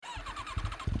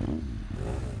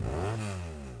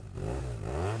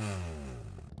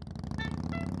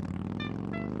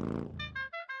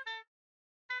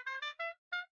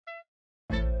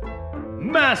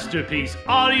Masterpiece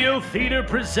Audio Theater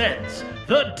presents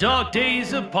The Dog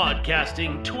Days of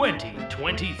Podcasting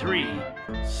 2023,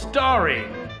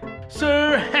 starring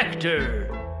Sir Hector.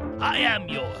 I am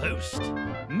your host,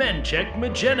 Menchek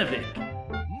Majenovic.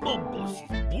 Mumbles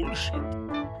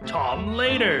bullshit. Tom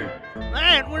Later.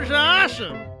 That was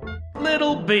awesome.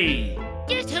 Little B.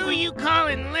 Just who you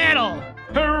calling little?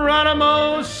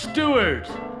 Hieronymo Stewart.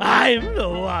 I'm the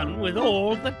one with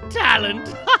all the talent.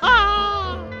 Ha ha!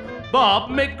 Bob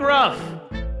McGruff.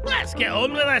 Let's get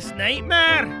on with this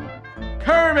nightmare.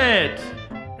 Kermit.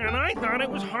 And I thought it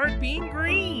was hard being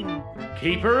green.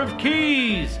 Keeper of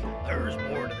Keys. There's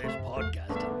more to this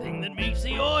podcasting thing than meets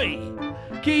the eye.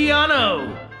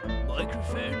 Keanu.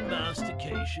 Microphone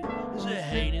mastication is a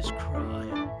heinous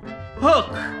crime.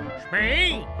 Hook.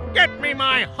 Smee, get me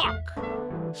my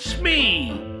hook.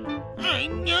 Smee.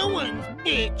 I'm no one's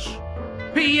bitch.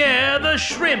 Pierre the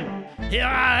Shrimp. Here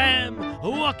I am,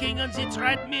 walking on the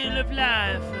treadmill of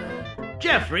life.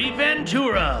 Jeffrey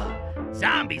Ventura.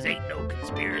 Zombies ain't no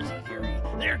conspiracy theory.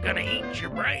 They're gonna eat your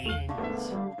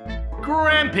brains.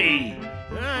 Grampy.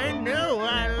 I know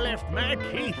I left my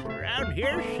teeth around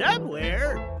here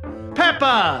somewhere.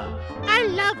 Peppa. I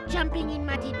love jumping in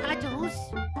muddy puddles.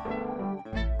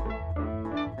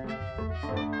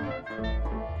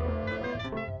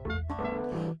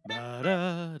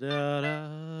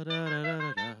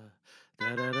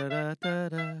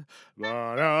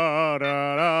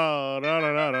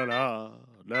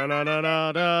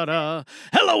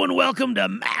 Hello and welcome to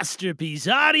Masterpiece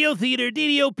Audio Theater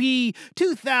DDOP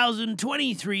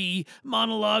 2023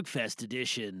 Monologue Fest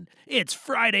Edition. It's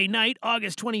Friday night,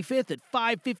 August 25th at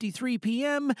 5:53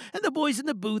 p.m., and the boys in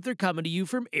the booth are coming to you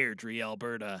from Airdrie,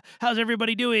 Alberta. How's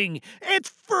everybody doing? It's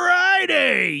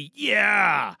Friday!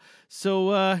 Yeah!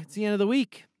 So, it's the end of the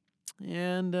week,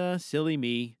 and silly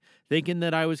me, thinking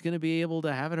that I was going to be able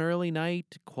to have an early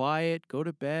night, quiet, go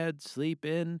to bed, sleep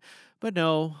in. But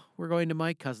no, we're going to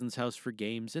my cousin's house for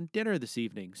games and dinner this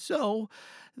evening. So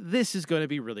this is going to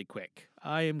be really quick.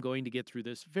 I am going to get through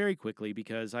this very quickly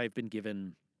because I've been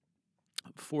given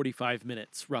 45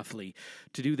 minutes, roughly,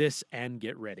 to do this and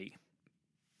get ready.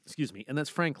 Excuse me, and that's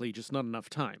frankly just not enough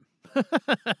time.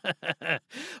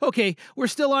 Okay, we're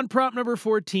still on prompt number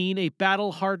 14, a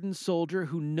battle-hardened soldier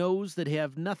who knows that they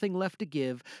have nothing left to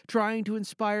give, trying to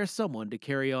inspire someone to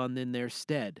carry on in their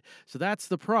stead. So that's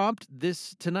the prompt.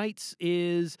 Tonight's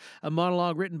is a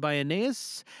monologue written by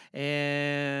Aeneas,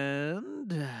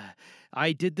 and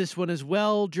I did this one as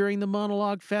well during the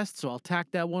Monologue Fest, so I'll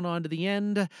tack that one on to the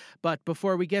end. But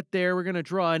before we get there, we're going to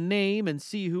draw a name and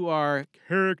see who our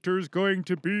character's going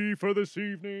to be for this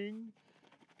evening.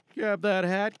 Grab that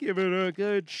hat, give it a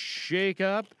good shake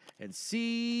up, and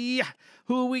see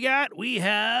who we got. We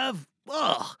have,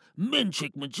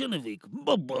 Menchek Majenovic.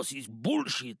 Bubbles is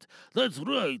bullshit. That's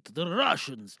right, the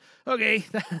Russians. Okay,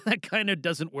 that kind of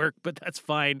doesn't work, but that's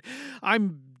fine.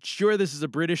 I'm sure this is a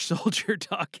British soldier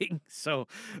talking, so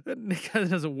it kind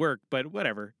of doesn't work, but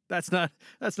whatever. That's not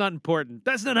important.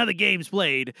 That's not how the game's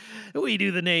played. We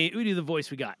do the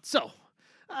voice we got. So,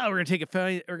 we're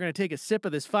gonna take a sip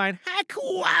of this fine, high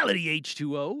quality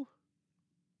H2O.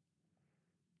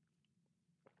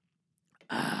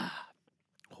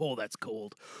 Oh, that's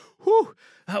cold. Whew,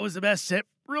 that was the best sip.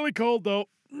 Really cold though.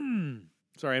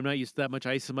 Sorry, I'm not used to that much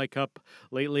ice in my cup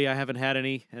lately. I haven't had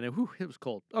any, and it was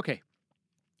cold. Okay.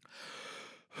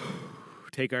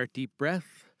 Take our deep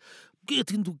breath.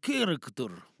 Get into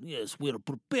character. Yes, we're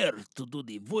prepared to do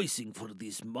the voicing for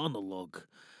this monologue.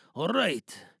 All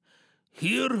right.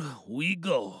 Here we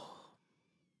go.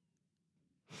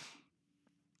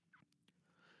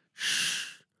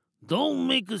 Shh! Don't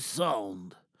make a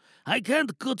sound. I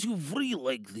can't cut you free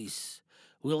like this.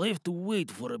 We'll have to wait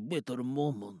for a better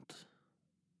moment.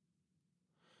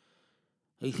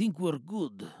 I think we're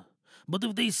good. But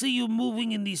if they see you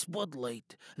moving in the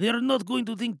spotlight, they're not going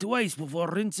to think twice before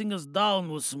rinsing us down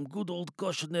with some good old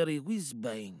cautionary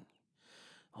whiz-bang.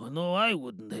 Oh, no, I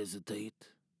wouldn't hesitate.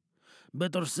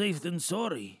 Better safe than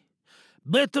sorry.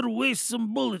 Better waste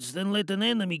some bullets than let an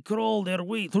enemy crawl their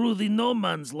way through the no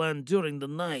man's land during the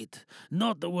night.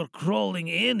 Not that we're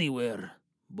crawling anywhere,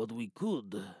 but we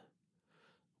could.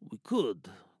 We could,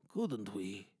 couldn't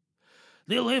we?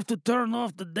 They'll have to turn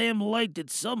off the damn light at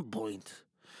some point.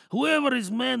 Whoever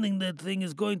is manning that thing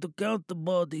is going to count the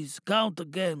bodies, count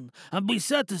again, and be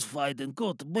satisfied and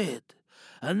go to bed.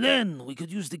 And then we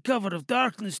could use the cover of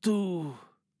darkness to...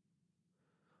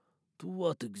 To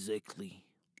what exactly?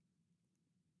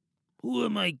 Who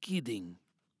am I kidding?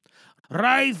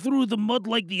 Ride through the mud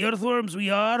like the earthworms we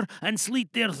are and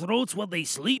slit their throats while they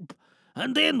sleep?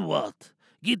 And then what?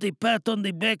 Get a pat on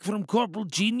the back from Corporal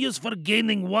Genius for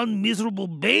gaining one miserable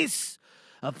base?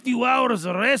 A few hours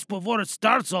of rest before it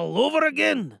starts all over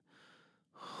again?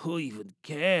 Who even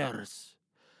cares?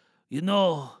 You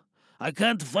know, I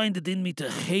can't find it in me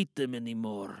to hate them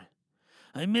anymore.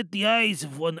 I met the eyes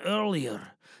of one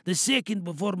earlier, the second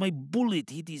before my bullet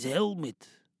hit his helmet.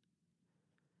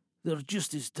 They're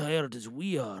just as tired as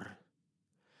we are.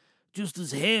 Just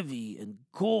as heavy and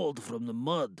cold from the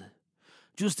mud.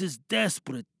 Just as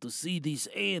desperate to see this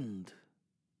end.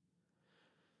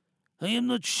 I am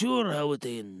not sure how it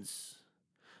ends.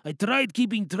 I tried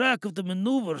keeping track of the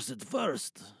maneuvers at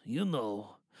first. You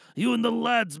know, you and the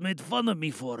lads made fun of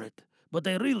me for it, but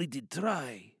I really did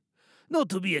try. Not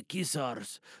to be a kiss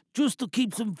arse, just to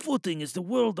keep some footing as the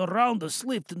world around us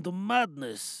slipped into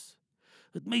madness.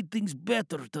 It made things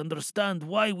better to understand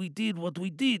why we did what we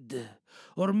did.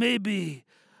 Or maybe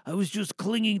I was just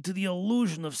clinging to the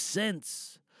illusion of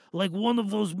sense, like one of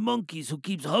those monkeys who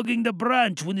keeps hugging the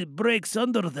branch when it breaks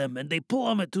under them and they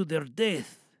plummet to their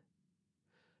death.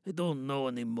 I don't know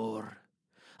anymore,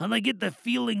 and I get the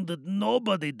feeling that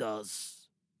nobody does.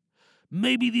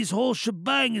 Maybe this whole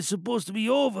shebang is supposed to be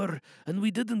over and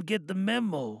we didn't get the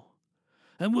memo.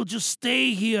 And we'll just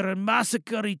stay here and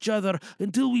massacre each other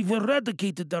until we've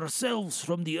eradicated ourselves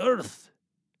from the earth.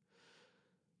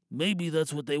 Maybe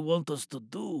that's what they want us to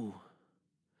do.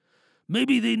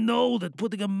 Maybe they know that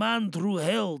putting a man through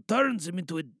hell turns him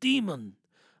into a demon,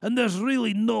 and there's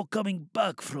really no coming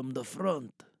back from the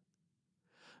front.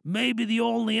 Maybe the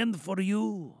only end for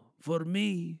you, for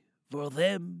me, for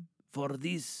them, for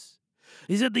this,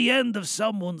 is at the end of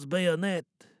someone's bayonet.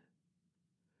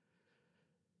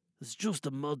 It's just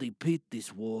a muddy pit,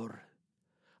 this war.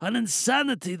 An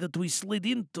insanity that we slid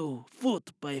into,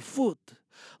 foot by foot,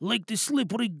 like the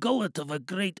slippery gullet of a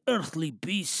great earthly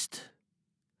beast.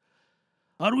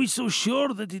 Are we so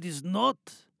sure that it is not,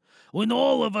 when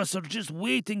all of us are just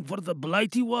waiting for the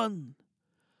blighty one?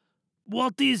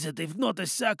 What is it if not a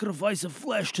sacrifice of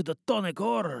flesh to the tonic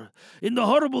horror, in the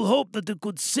horrible hope that it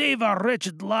could save our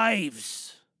wretched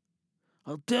lives?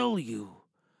 I'll tell you.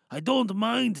 I don't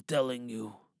mind telling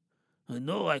you. I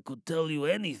know I could tell you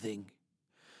anything.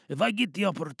 If I get the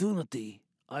opportunity,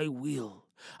 I will.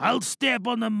 I'll step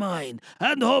on a mine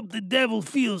and hope the devil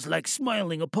feels like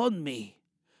smiling upon me.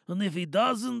 And if he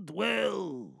doesn't,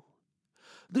 well,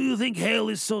 do you think hell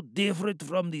is so different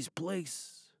from this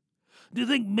place? Do you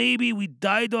think maybe we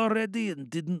died already and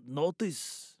didn't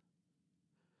notice?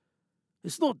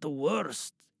 It's not the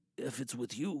worst if it's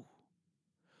with you.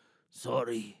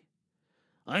 Sorry.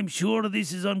 I'm sure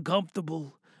this is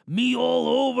uncomfortable. Me all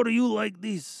over you like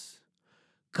this.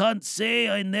 Can't say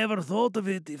I never thought of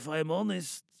it, if I'm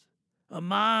honest. A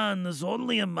man is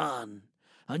only a man,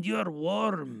 and you're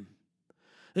warm.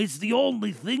 It's the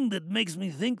only thing that makes me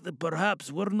think that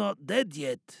perhaps we're not dead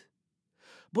yet.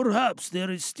 Perhaps there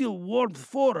is still warmth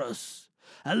for us,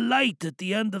 a light at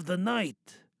the end of the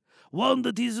night, one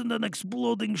that isn't an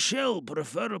exploding shell,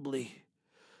 preferably.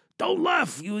 Don't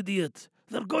laugh, you idiot.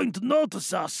 They're going to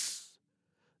notice us.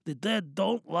 The dead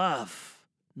don't laugh,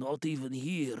 not even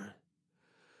here.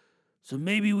 So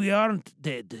maybe we aren't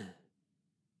dead.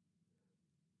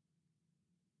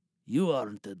 You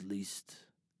aren't, at least.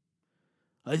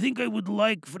 I think I would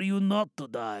like for you not to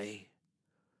die.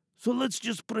 So let's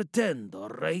just pretend, all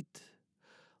right?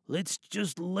 Let's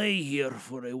just lay here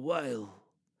for a while.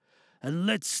 And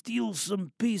let's steal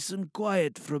some peace and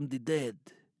quiet from the dead.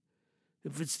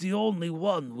 If it's the only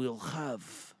one we'll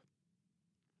have.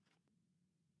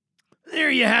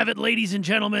 There you have it, ladies and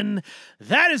gentlemen.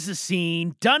 That is the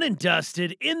scene, done and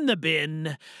dusted, in the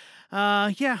bin.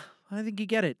 Yeah, I think you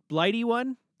get it. Blighty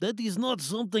one? That is not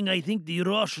something I think the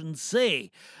Russians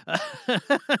say.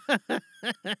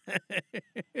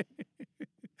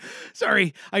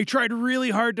 Sorry, I tried really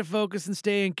hard to focus and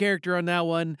stay in character on that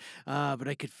one, but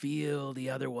I could feel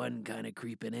the other one kind of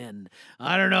creeping in.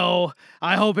 I don't know.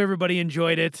 I hope everybody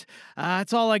enjoyed it.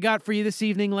 That's all I got for you this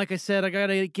evening. Like I said, I got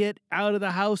to get out of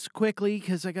the house quickly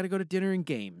because I got to go to dinner and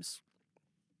games.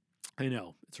 I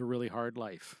know, it's a really hard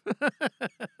life.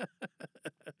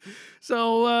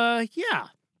 So, yeah.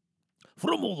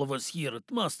 From all of us here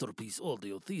at Masterpiece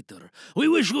Audio Theatre, we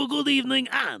wish you a good evening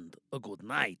and a good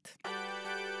night.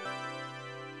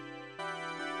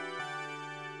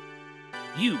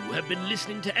 You have been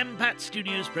listening to MPAT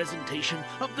Studios' presentation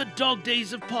of the Dog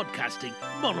Days of Podcasting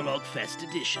Monologue Fest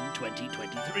Edition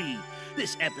 2023.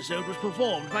 This episode was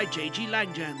performed by J.G.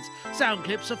 Langejans. Sound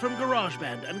clips are from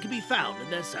GarageBand and can be found in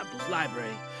their samples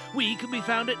library. We can be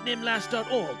found at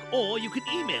nimlas.org, or you can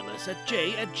email us at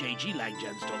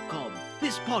j@jglangejans.com.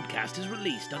 This podcast is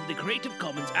released under the Creative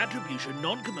Commons Attribution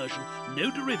Non-Commercial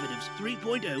No Derivatives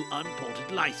 3.0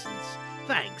 Unported license.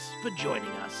 Thanks for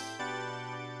joining us.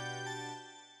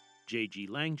 J.G.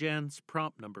 Langejans,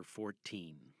 prompt number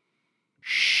 14.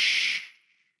 Shh!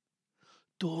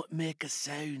 Don't make a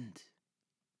sound.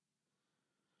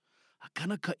 I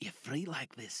cannot cut you free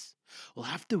like this. We'll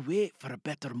have to wait for a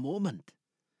better moment.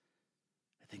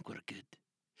 I think we're good.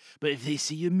 But if they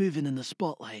see you moving in the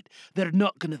spotlight, they're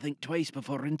not going to think twice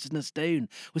before rinsing us down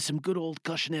with some good old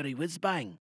cautionary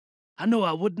whiz-bang. I know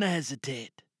I wouldn't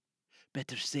hesitate.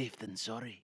 Better safe than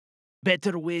sorry.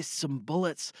 Better waste some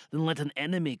bullets than let an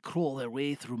enemy crawl their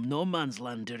way through no man's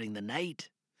land during the night.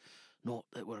 Not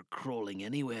that we're crawling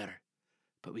anywhere,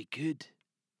 but we could.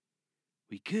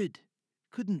 We could,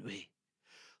 couldn't we?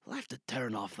 We'll have to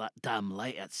turn off that damn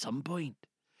light at some point.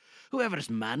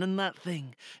 Whoever's manning that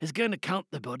thing is going to count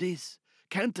the bodies,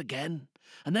 count again,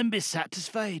 and then be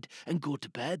satisfied and go to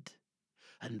bed.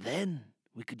 And then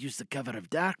we could use the cover of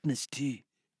darkness too.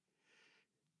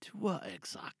 To what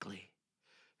exactly?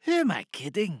 Who am I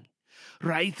kidding?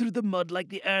 Ride through the mud like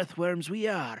the earthworms we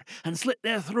are and slit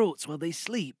their throats while they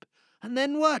sleep. And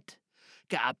then what?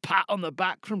 Get a pat on the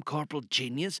back from Corporal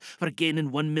Genius for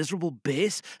gaining one miserable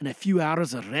base and a few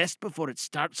hours of rest before it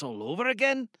starts all over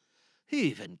again? Who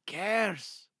even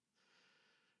cares?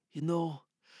 You know,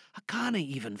 I can't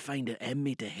even find it in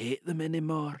me to hate them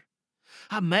anymore.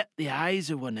 I met the eyes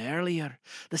of one earlier,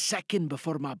 the second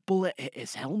before my bullet hit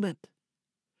his helmet.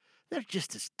 They're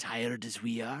just as tired as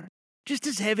we are, just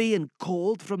as heavy and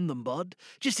cold from the mud,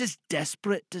 just as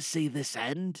desperate to see this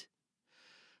end.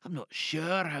 I'm not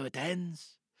sure how it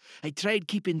ends. I tried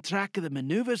keeping track of the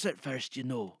manoeuvres at first, you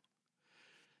know.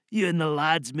 You and the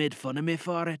lads made fun of me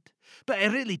for it, but I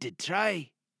really did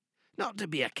try. Not to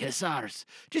be a kiss-arse,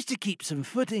 just to keep some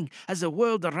footing as the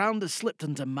world around us slipped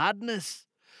into madness.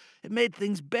 It made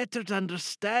things better to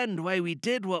understand why we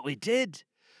did what we did.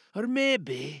 Or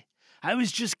maybe I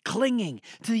was just clinging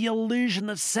to the illusion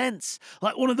of sense,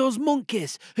 like one of those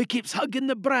monkeys who keeps hugging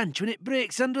the branch when it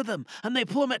breaks under them and they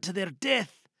plummet to their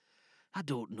death. I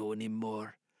don't know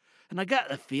anymore, and I get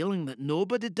the feeling that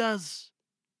nobody does.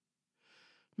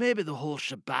 Maybe the whole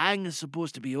shebang is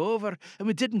supposed to be over and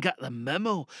we didn't get the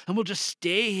memo and we'll just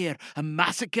stay here and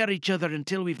massacre each other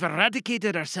until we've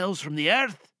eradicated ourselves from the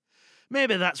earth.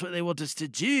 Maybe that's what they want us to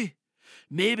do.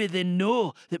 Maybe they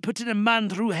know that putting a man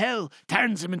through hell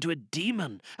turns him into a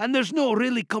demon and there's no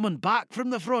really coming back from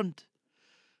the front.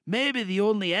 Maybe the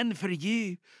only end for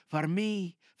you, for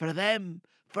me, for them,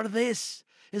 for this,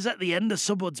 is at the end of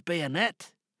someone's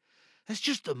bayonet. It's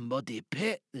just a muddy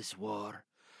pit, this war.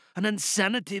 An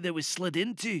insanity that we slid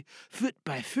into, foot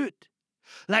by foot,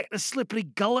 like the slippery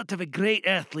gullet of a great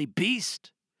earthly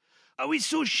beast. Are we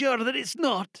so sure that it's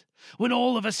not, when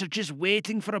all of us are just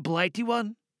waiting for a blighty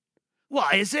one?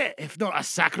 What is it, if not a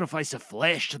sacrifice of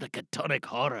flesh to the chthonic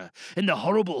horror, in the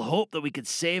horrible hope that we could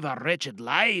save our wretched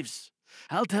lives?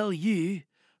 I'll tell you.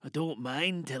 I don't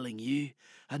mind telling you.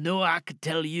 I know I could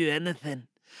tell you anything.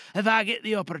 If I get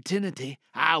the opportunity,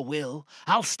 I will.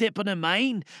 I'll step on a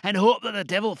mine and hope that the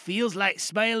devil feels like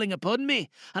smiling upon me.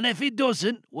 And if he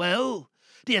doesn't, well,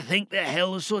 do you think that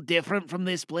hell is so different from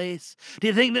this place? Do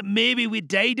you think that maybe we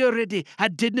died already? I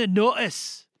didn't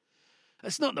notice.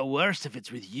 It's not the worst if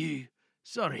it's with you.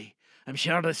 Sorry, I'm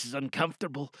sure this is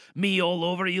uncomfortable. Me all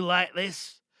over you like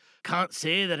this. Can't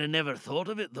say that I never thought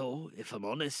of it, though, if I'm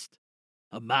honest.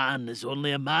 A man is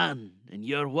only a man, and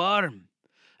you're warm.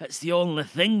 It's the only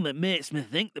thing that makes me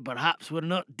think that perhaps we're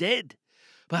not dead.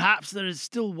 Perhaps there is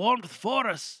still warmth for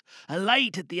us, a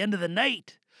light at the end of the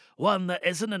night, one that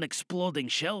isn't an exploding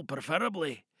shell,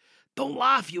 preferably. Don't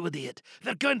laugh, you idiot.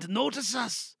 They're going to notice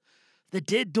us. The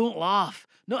dead don't laugh,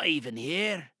 not even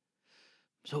here.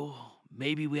 So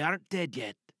maybe we aren't dead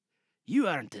yet. You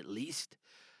aren't, at least.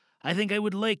 I think I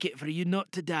would like it for you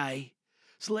not to die.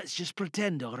 So let's just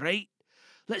pretend, all right?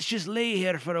 Let's just lay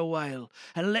here for a while,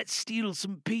 and let's steal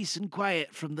some peace and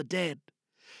quiet from the dead.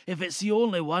 If it's the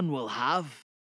only one we'll have.